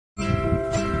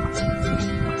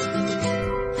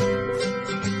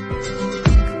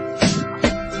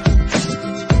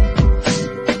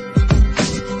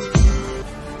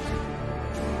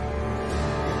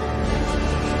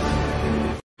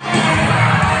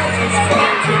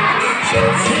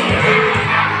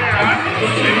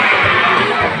Without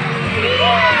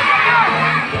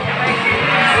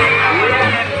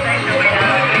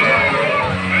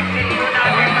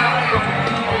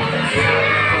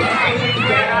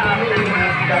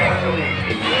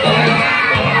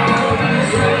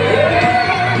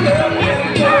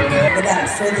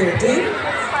further ado,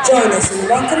 join us in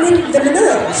welcoming the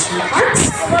Manila Hearts,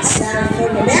 South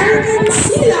American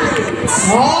Sea Lions.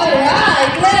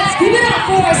 Alright, let's give it up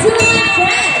for Sea Lion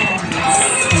friends.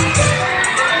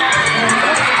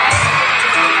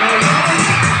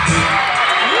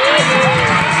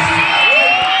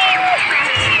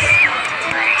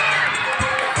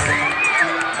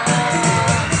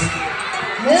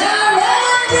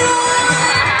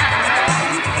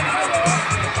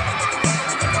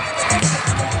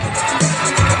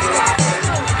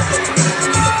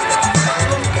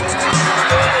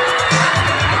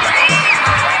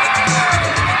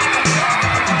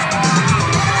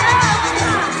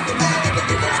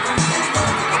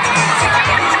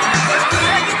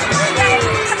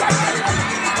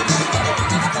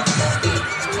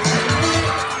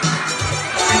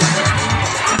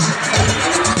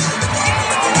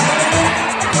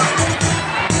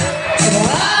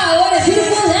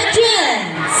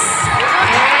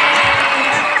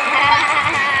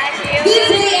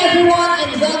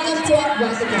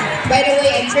 By the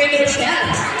way, I'm Trainer Michelle,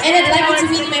 and I'd like you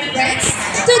to meet my friends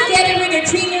together with your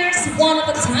trainers one at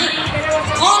a time.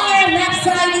 On your left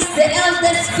side is the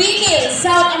eldest female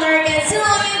South American Sea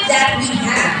Lion that we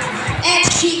have, and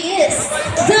she is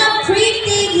the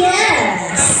prettiest.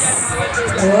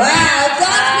 Wow,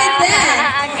 got with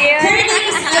that. Her name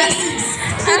is Isis.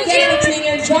 Together with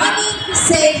trainer Johnny,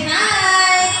 say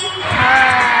hi.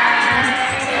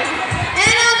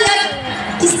 And on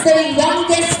the is the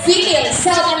youngest female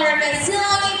South American Sea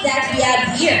Lion that we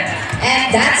have here. And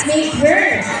that's made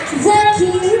her the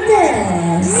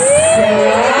cutest. Don't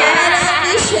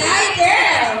be shy,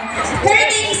 girl. Her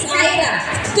name is Ida.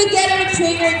 Together with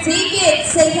trainer David,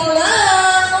 say hello.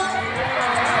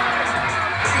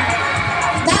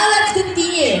 Now let's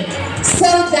continue. So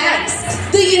guys,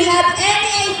 do you have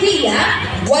any idea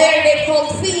why are they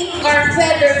called fin or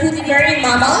feather-footed marine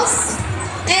mammals?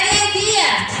 Any idea?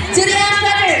 Do they have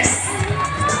feathers?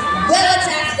 Well, let's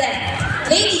ask them.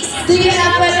 Ladies, do you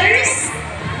have feathers?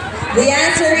 The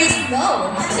answer is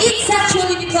no. It's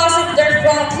actually because of their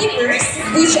front flippers,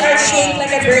 which are shaped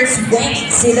like a bird's wing.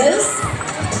 See those?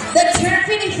 The term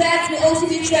fin effects may also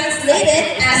be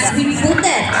translated as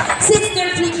wing-footed, since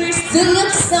their flippers do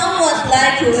look somewhat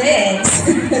like wings.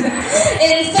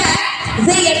 In fact,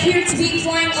 they appear to be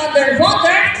flying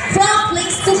underwater from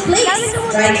place to place.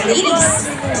 Right, ladies?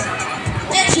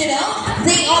 And you know,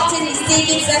 they often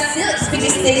mistake it as silks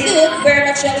because they look very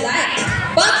much alike.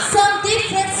 But some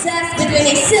differences between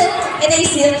a silk and a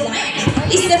silk line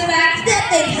is the fact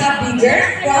that they have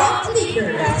bigger front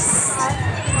flippers.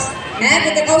 And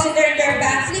they can also turn their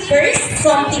back flippers,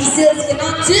 something silks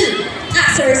cannot do.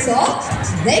 As a result,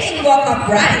 they can walk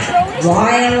upright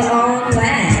while on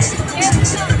land.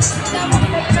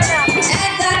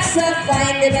 And that's a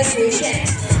fine demonstration.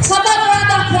 How about a round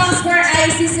of applause for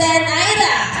Isis and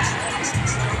Ida?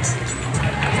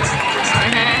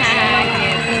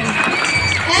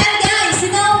 And guys,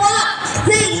 you know what?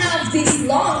 They have this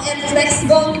long and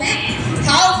flexible neck.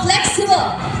 How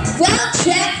flexible? Well,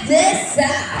 check this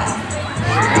out.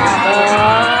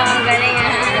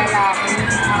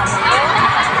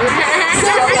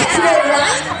 So flexible,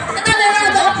 right? Another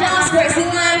round of applause for Sea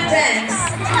Lion friends.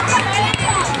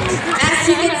 As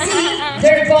you can see,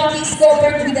 their body is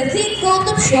covered with a thin coat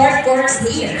of short coarse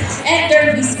hair, and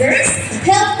their whiskers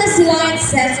help the sea lion's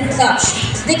sense of touch.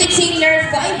 They contain nerve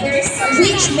fibers,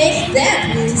 which make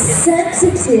them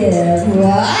sensitive.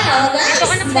 Wow, nice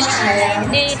smile.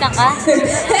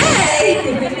 Hey!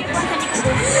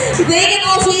 They can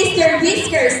also use their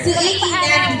whiskers to aid in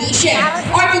navigation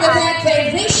or to detect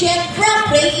vibration from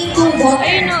prey into water.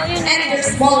 And their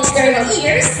small external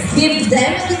ears give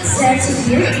them a good sense of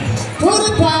hearing,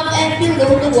 both above and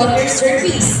below the water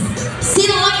surface. Sea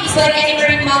lions, like any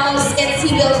marine mammals, can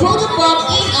see both above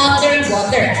and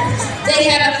underwater. They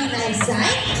have a keen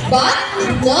eyesight, but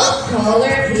no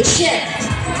color vision.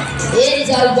 In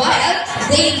the wild,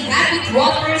 they inhabit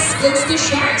waters close to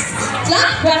sharks,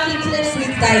 climb rocky cliffs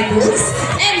with typhoons,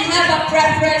 and have a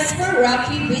preference for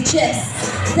rocky beaches.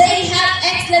 They have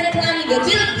excellent climbing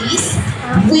abilities,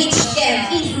 which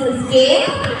can easily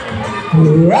scale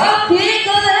rocky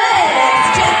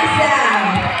cliffs. Check this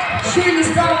out. Surely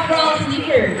strong front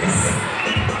flippers.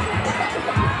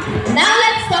 Now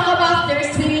let's talk about their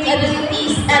swimming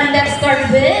abilities, and let's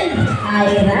start with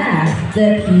Ira,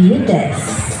 the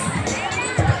cutest.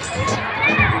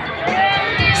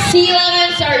 Sea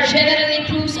lions are generally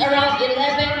cruise around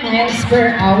 11 miles per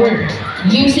hour,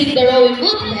 using the rowing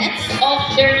movements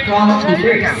of their front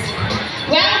flippers.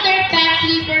 While their back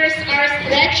flippers are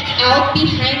stretched out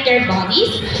behind their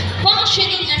bodies,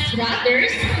 functioning as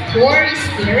rudders for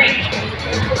steering.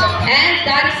 And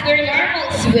that is their normal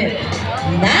swim.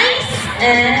 Nice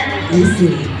and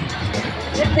easy.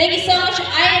 Thank you so much,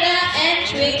 Ida and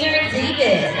trainer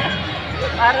David.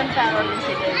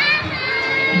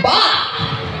 But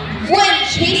when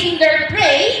chasing their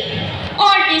prey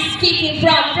or escaping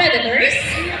from predators,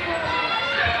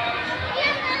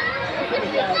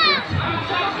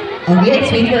 okay,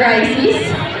 let's wait for Isis.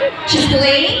 She's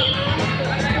playing.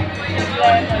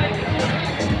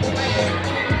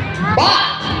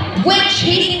 But when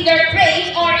chasing their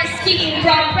prey or escaping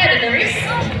from predators,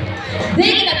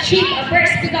 they can achieve a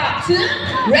burst pickup too.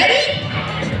 Ready?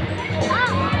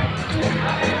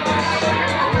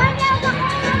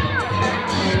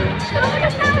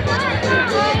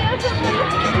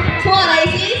 Come on,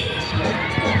 Isis.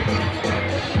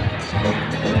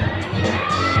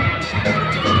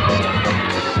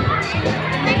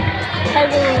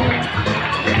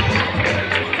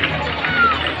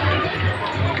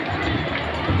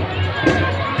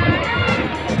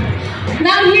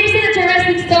 Now here's an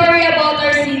interesting story about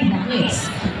our sea lions.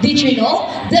 Did you know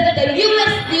that the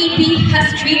US Navy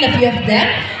has trained a few of them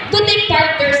to take part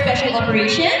in their special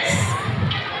operations?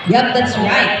 Yup, that's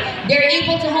right. They're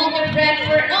able to hold their breath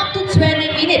for up to 20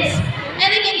 minutes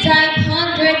and they can dive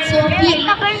hundreds of feet.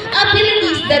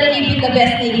 Abilities that even the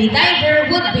best Navy diver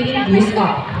would be envious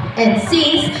of. And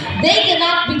since they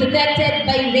cannot be detected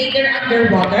by radar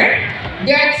underwater,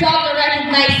 they are taught to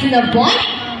recognize the point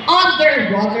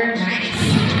underwater knives.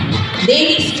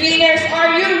 Ladies trainers,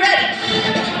 are you ready?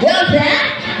 Well then,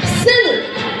 salute!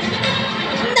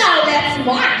 Now let's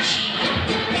march!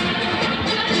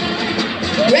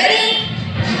 Ready?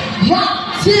 1,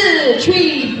 2,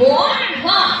 3, 4.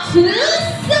 1, 2,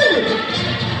 salute!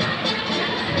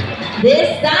 This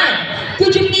time,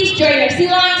 could you please join our sea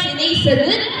lions in a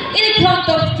salute? In a count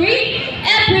of 3,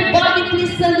 everybody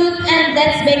please salute and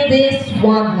let's make this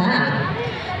one lap.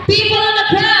 People in the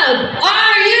crowd,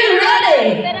 are you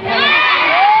ready?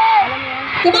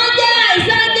 Come on guys,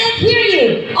 I can hear you.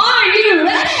 Are you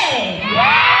ready?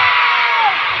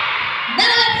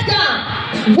 Now let's go.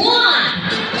 1,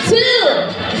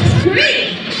 2, 3.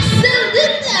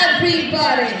 Salute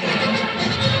everybody.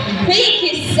 Thank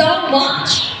you so much.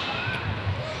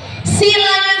 Sea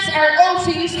lions are also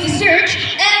used to search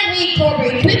and recover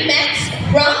equipment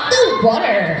from the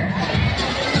water.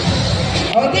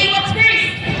 Okay, what's first?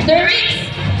 The rings.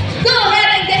 Go ahead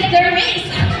and get the rings.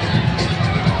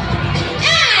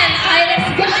 And Ida's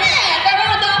got it. A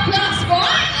round of applause for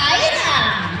Ida.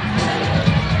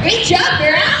 Great job,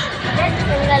 girl.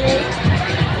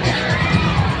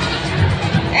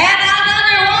 And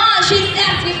another one. She's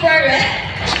asking for it.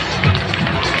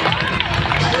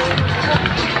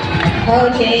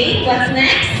 Okay, what's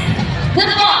next? The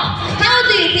ball. How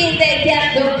do you think they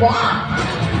get the ball?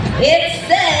 It's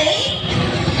the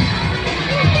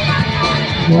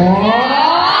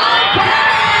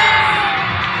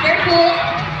careful.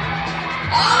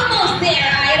 Almost there,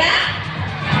 Ida.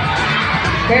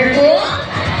 Careful.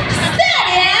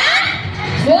 Steady and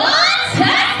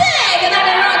fantastic.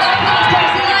 Another round of applause for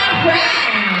the line friend.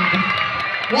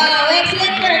 Wow,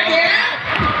 excellent work, girl.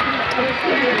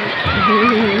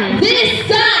 This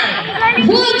time,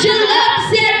 would you love to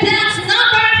see a dance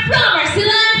number from our sea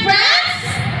lion friends?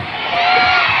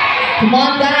 Come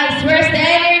on, guys, where's the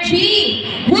energy?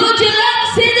 Would you love to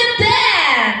see them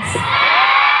dance?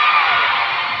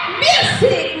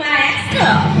 Music,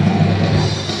 maestro!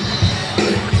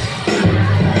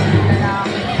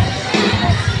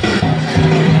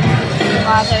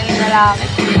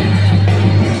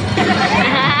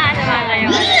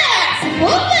 Let's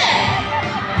move it!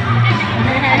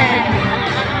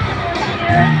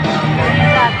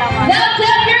 Now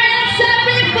clap your hands,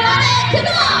 everybody! Come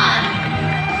on!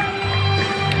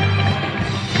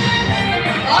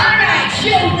 Alright,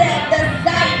 show them the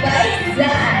side by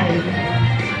side.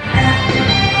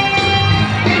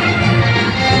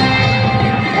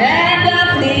 And a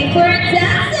play for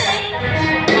dancing.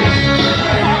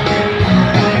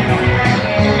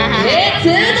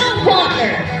 Into the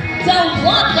water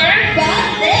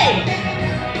ballet.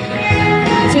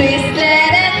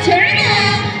 Twisted and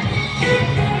turning.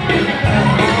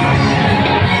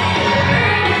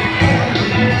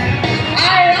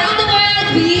 Around the world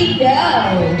we go,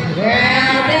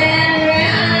 round and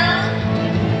round.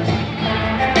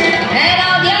 And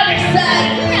on the other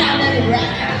side, round and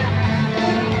round.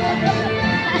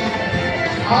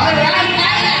 Alright,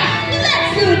 Ida, let's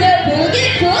do this.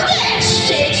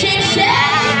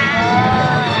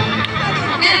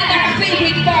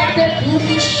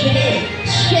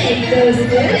 make those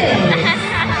goodies.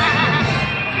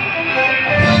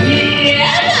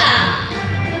 Yeah!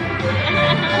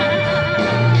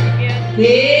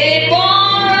 Keep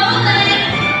on rolling.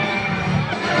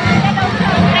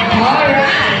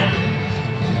 Alright.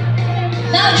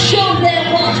 Now show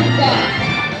them what you got.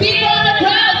 People in the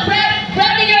crowd,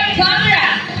 ready your camera.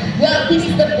 Well, this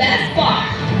is the best part.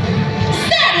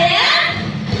 Steady!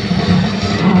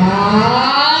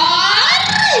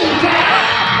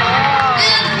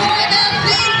 And for the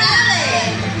finale.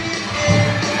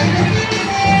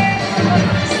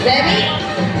 Steady.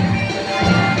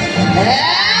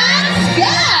 Let's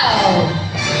go!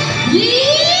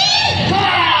 Yeehaw!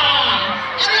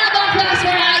 A round of applause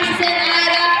for Isis and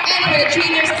Ida and for the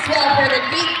trainers as well for the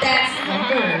big dance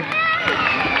number.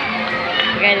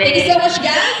 Thank you so much,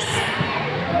 guys.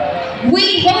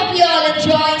 We hope you all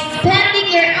enjoy spending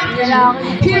your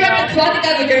afternoon here at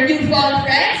Aquatica with your newfound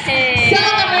friends,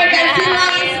 South American Sea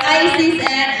Lions, Isis,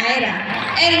 and Ida.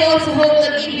 And we also hope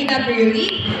that if you never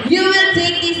leave, you will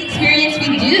take this experience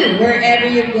with you wherever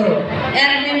you go.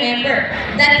 And remember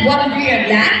that whatever your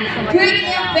land,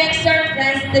 greatly affects our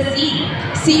friends at the sea.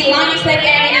 Sea lions, like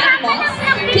any animals,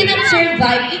 cannot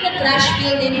survive in a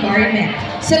trash-filled environment.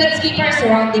 So let's keep our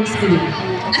surroundings clean.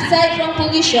 Aside from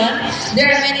pollution, there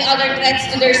are many other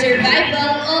threats to their survival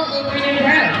all over the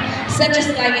world, such as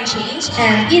climate change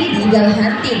and illegal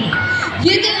hunting.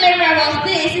 You can learn about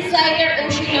this inside our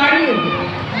oceanarium.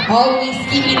 Always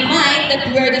keep in mind that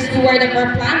we are the steward of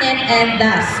our planet, and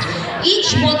thus,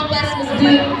 each one of us must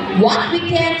do what we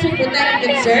can to protect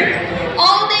and conserve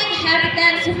all the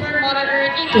inhabitants of our Mother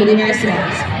Earth, including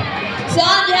ourselves. So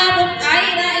on behalf of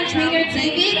Ida and Trainer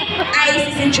David,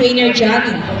 Isis and Trainer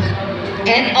Johnny,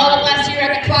 and all of us here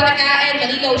at Aquatica and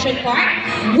Manila Ocean Park,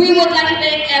 we would like to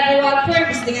thank everyone for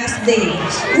visiting us today.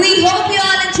 We hope you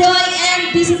all enjoy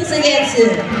and visit us again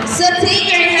soon. So take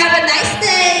care and have a nice day.